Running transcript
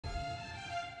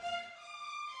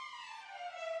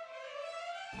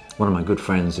One of my good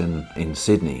friends in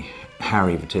Sydney,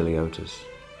 Harry Vittiliotis.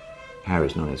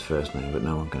 Harry's not his first name, but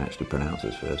no one can actually pronounce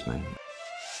his first name.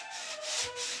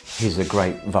 He's a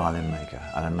great violin maker,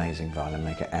 an amazing violin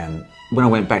maker, and when I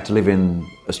went back to live in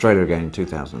Australia again in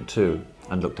 2002,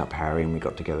 I looked up Harry and we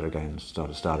got together again and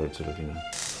started sort of, you know,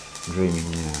 dreaming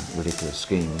ridiculous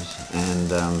schemes. And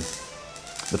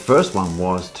the first one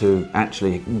was to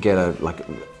actually get a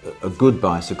good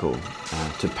bicycle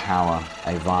to power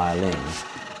a violin.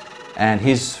 And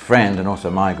his friend, and also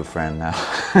my good friend now,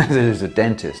 who's a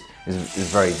dentist, is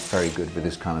very, very good with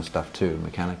this kind of stuff too,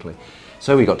 mechanically.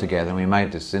 So we got together and we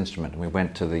made this instrument, and we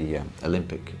went to the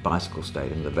Olympic bicycle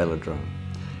stadium, the velodrome,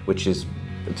 which is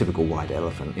a typical white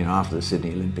elephant. You know, after the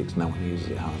Sydney Olympics, no one uses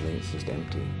it hardly, it's just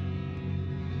empty.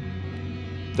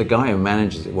 The guy who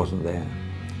manages it wasn't there,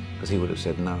 because he would have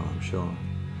said no, I'm sure.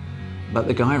 But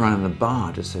the guy running the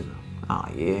bar just said,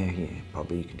 "Ah, yeah,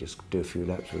 probably you can just do a few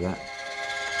laps with that."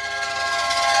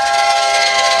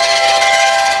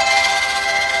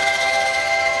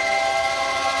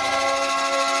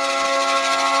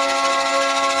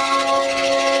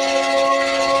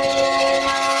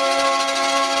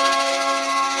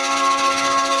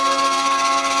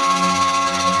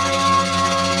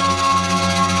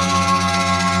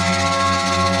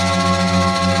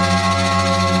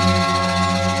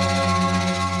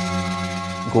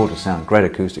 Gorgeous sound, great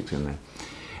acoustics in there.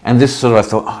 And this sort of, I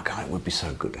thought, oh God, it would be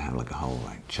so good to have like a whole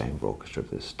chamber orchestra of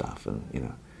this stuff, and you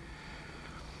know.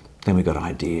 Then we got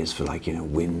ideas for like, you know,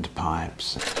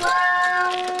 windpipes.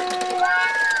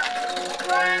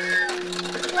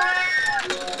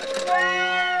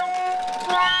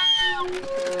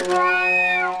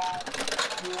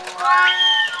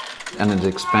 And it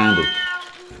expanded,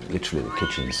 literally the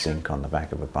kitchen sink on the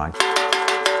back of a bike.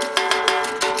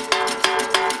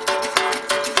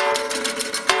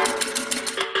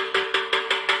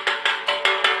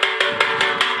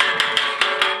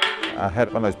 I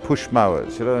had one of those push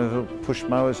mowers, you know, push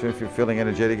mowers, if you're feeling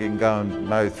energetic you can go and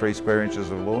mow 3 square inches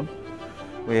of lawn.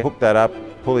 We hooked that up,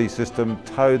 pulley system,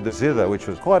 towed the zither, which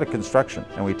was quite a construction,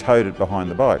 and we towed it behind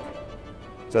the bike.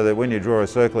 So that when you draw a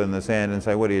circle in the sand and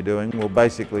say, what are you doing? Well,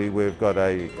 basically we've got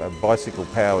a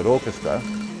bicycle-powered orchestra.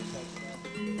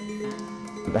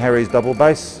 Harry's double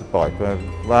bass bike,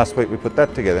 last week we put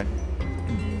that together.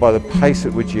 By the pace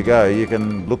at which you go, you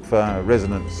can look for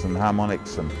resonance and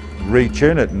harmonics and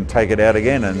retune it and take it out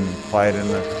again and play it in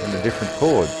a different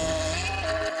chord.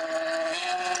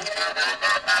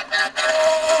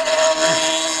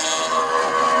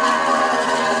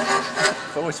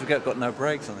 I always forget I've got no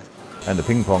brakes on it. And the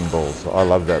ping pong balls, I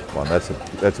love that one, that's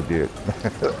a beaut.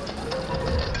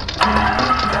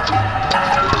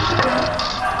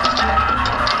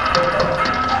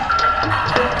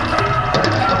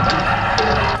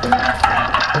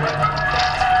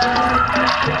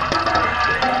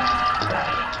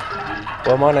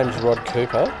 Well, my name's Rod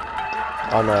Cooper.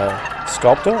 I'm a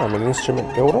sculptor, I'm an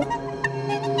instrument builder.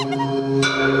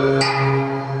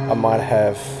 I might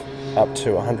have up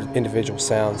to 100 individual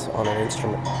sounds on an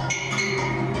instrument.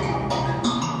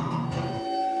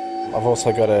 I've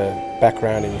also got a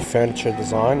background in furniture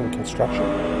design and construction.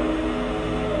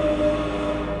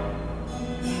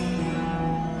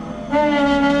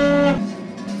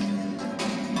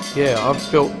 Yeah,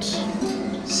 I've built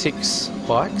 6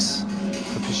 bikes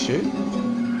for pursuit.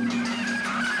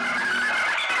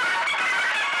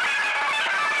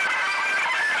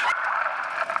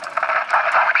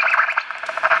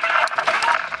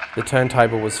 The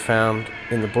turntable was found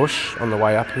in the bush on the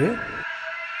way up here.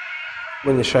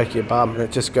 When you shake your bum,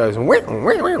 it just goes wheel,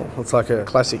 wheel, wheel. It's like a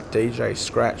classic DJ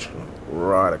scratch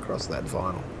right across that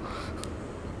vinyl.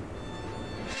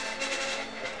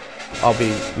 I'll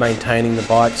be maintaining the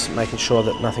bikes, making sure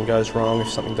that nothing goes wrong. If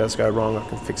something does go wrong, I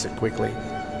can fix it quickly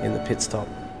in the pit stop.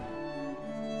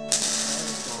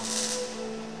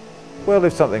 Well,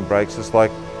 if something breaks, it's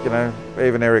like, you know,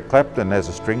 even Eric Clapton has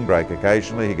a string break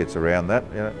occasionally, he gets around that,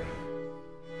 you know.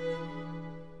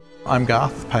 I'm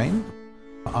Garth Payne.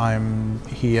 I'm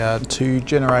here to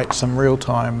generate some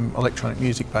real-time electronic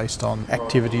music based on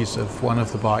activities of one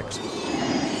of the bikes.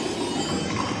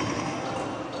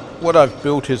 What I've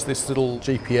built is this little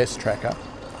GPS tracker,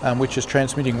 which is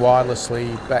transmitting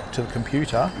wirelessly back to the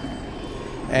computer,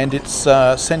 and it's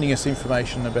sending us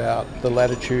information about the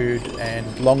latitude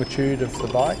and longitude of the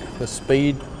bike, the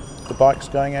speed the bike's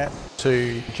going at,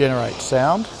 to generate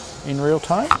sound in real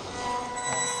time.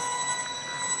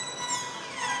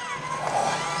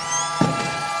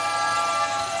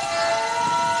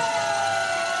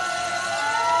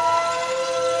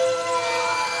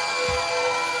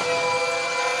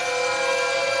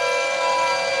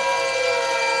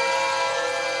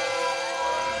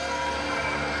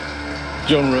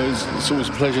 Jon Rose, it's always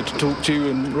a pleasure to talk to you,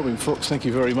 and Robin Fox, thank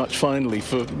you very much finally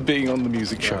for being on the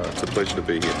music show. It's a pleasure to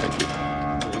be here, thank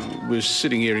you. We're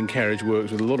sitting here in Carriage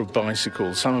Works with a lot of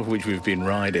bicycles, some of which we've been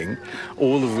riding,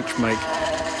 all of which make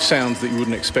sounds that you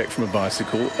wouldn't expect from a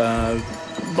bicycle.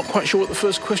 Not quite sure what the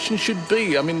first question should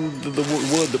be. I mean, the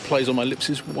word that plays on my lips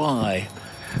is why.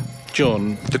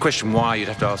 John? The question why, you'd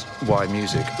have to ask why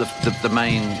music. The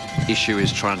main issue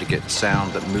is trying to get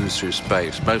sound that moves through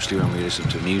space. Mostly when we listen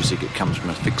to music, it comes from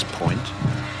a fixed point.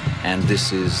 And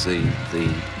this is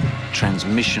the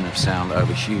transmission of sound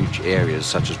over huge areas,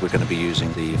 such as we're going to be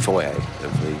using the foyer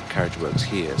of the Carriage Works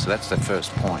here. So that's the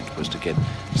first point, was to get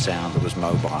sound that was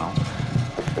mobile.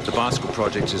 The bicycle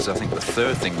project is, I think, the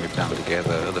third thing we've done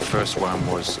together. The first one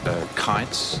was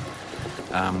kites.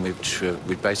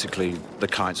 We basically, the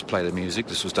kites play the music.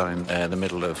 This was done in the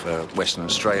middle of Western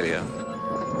Australia.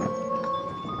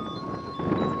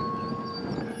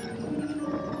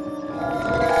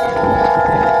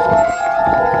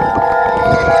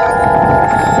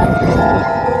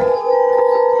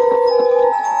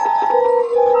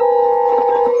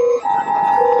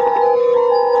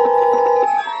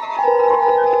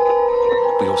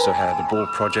 We also had a ball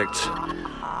project.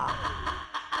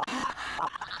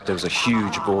 There was a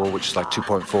huge ball, which is like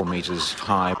 2.4 meters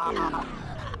high.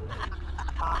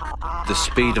 The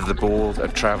speed of the ball,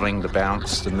 of traveling, the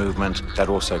bounce, the movement, that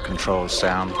also controls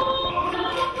sound.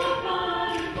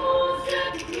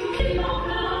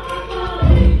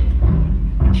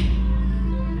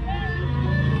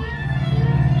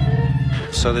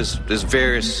 So there's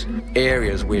various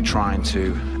areas we're trying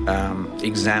to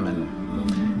examine.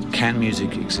 Can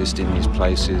music exist in these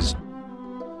places?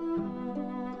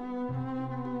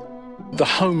 The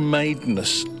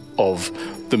homemadeness of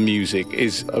the music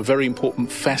is a very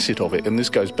important facet of it, and this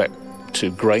goes back to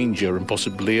Granger and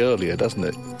possibly earlier, doesn't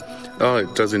it? Oh,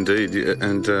 it does indeed,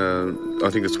 and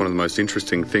I think it's one of the most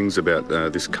interesting things about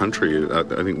this country. I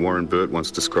think Warren Burt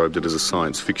once described it as a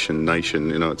science fiction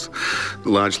nation. You know, it's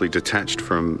largely detached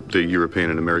from the European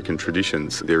and American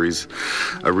traditions. There is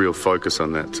a real focus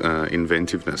on that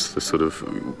inventiveness, the sort of,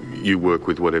 you work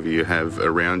with whatever you have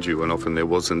around you, and often there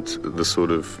wasn't the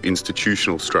sort of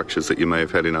institutional structures that you may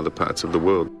have had in other parts of the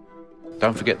world.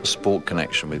 Don't forget the sport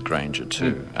connection with Granger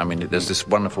too. I mean, there's this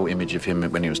wonderful image of him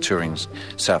when he was touring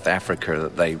South Africa,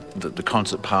 that the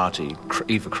concert party,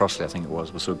 Eva Crossley I think it was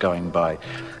sort of going by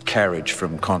carriage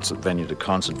from concert venue to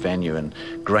concert venue, and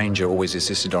Granger always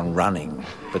insisted on running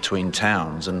between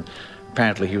towns, and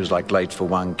apparently he was like late for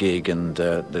one gig, and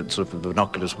the sort of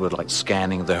binoculars were like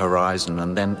scanning the horizon,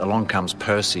 and then along comes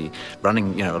Percy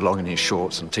running, you know, along in his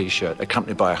shorts and t-shirt,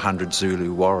 accompanied by 100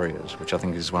 Zulu warriors, which I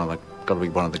think is got to be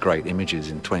one of the great images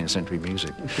in 20th century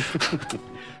music.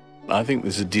 I think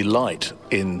there's a delight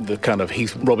in the kind of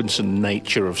Heath Robinson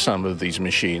nature of some of these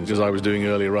machines. As I was doing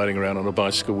earlier, riding around on a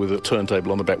bicycle with a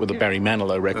turntable on the back with a Barry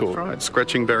Manilow record. That's right,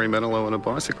 scratching Barry Manilow on a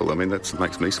bicycle. I mean, that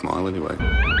makes me smile anyway.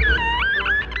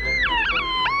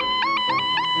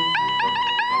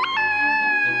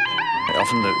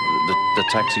 Often the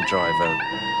taxi driver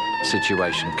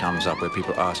situation comes up where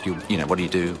people ask you, you know, what do you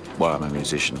do? Well, I'm a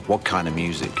musician. What kind of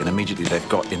music? And immediately they've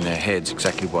got in their heads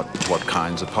exactly what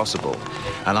kinds are possible.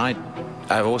 And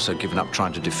I've also given up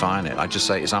trying to define it. I just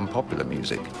say it's unpopular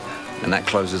music. And that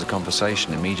closes the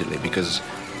conversation immediately, because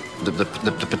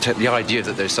the idea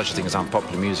that there's such a thing as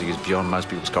unpopular music is beyond most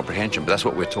people's comprehension, but that's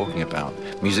what we're talking about.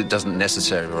 Music doesn't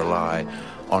necessarily rely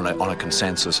on a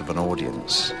consensus of an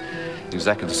audience.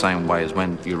 Exactly the same way as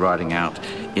when you're riding out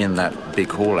in that big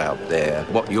hall out there,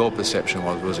 what your perception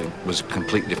was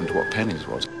completely different to what Penny's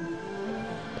was.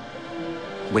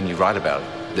 When you write about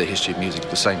the history of music,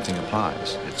 the same thing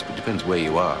applies. It depends where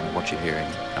you are and what you're hearing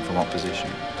and from what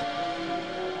position.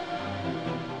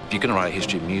 If you're going to write a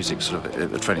history of music, sort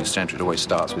of the 20th century, it always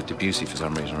starts with Debussy for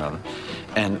some reason or other,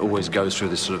 and always goes through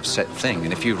this sort of set thing.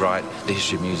 And if you write the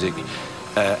history of music,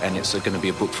 and it's going to be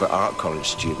a book for art college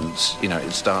students, you know,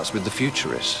 it starts with the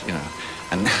Futurists, you know,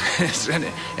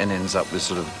 and ends up with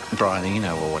sort of Brian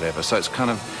Eno or whatever. So it's kind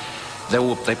of,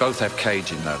 they both have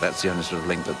Cage in though. That's the only sort of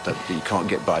link that you can't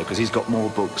get by, because he's got more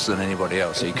books than anybody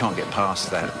else, so you can't get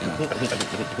past that, you know.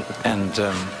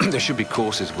 And there should be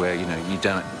courses where, you know, you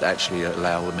don't actually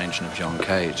allow the mention of John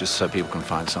Cage, just so people can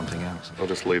find something else. I'll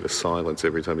just leave a silence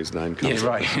every time his name comes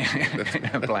up.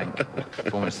 Yeah, right. Blank.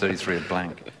 Performance 33 of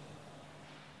blank.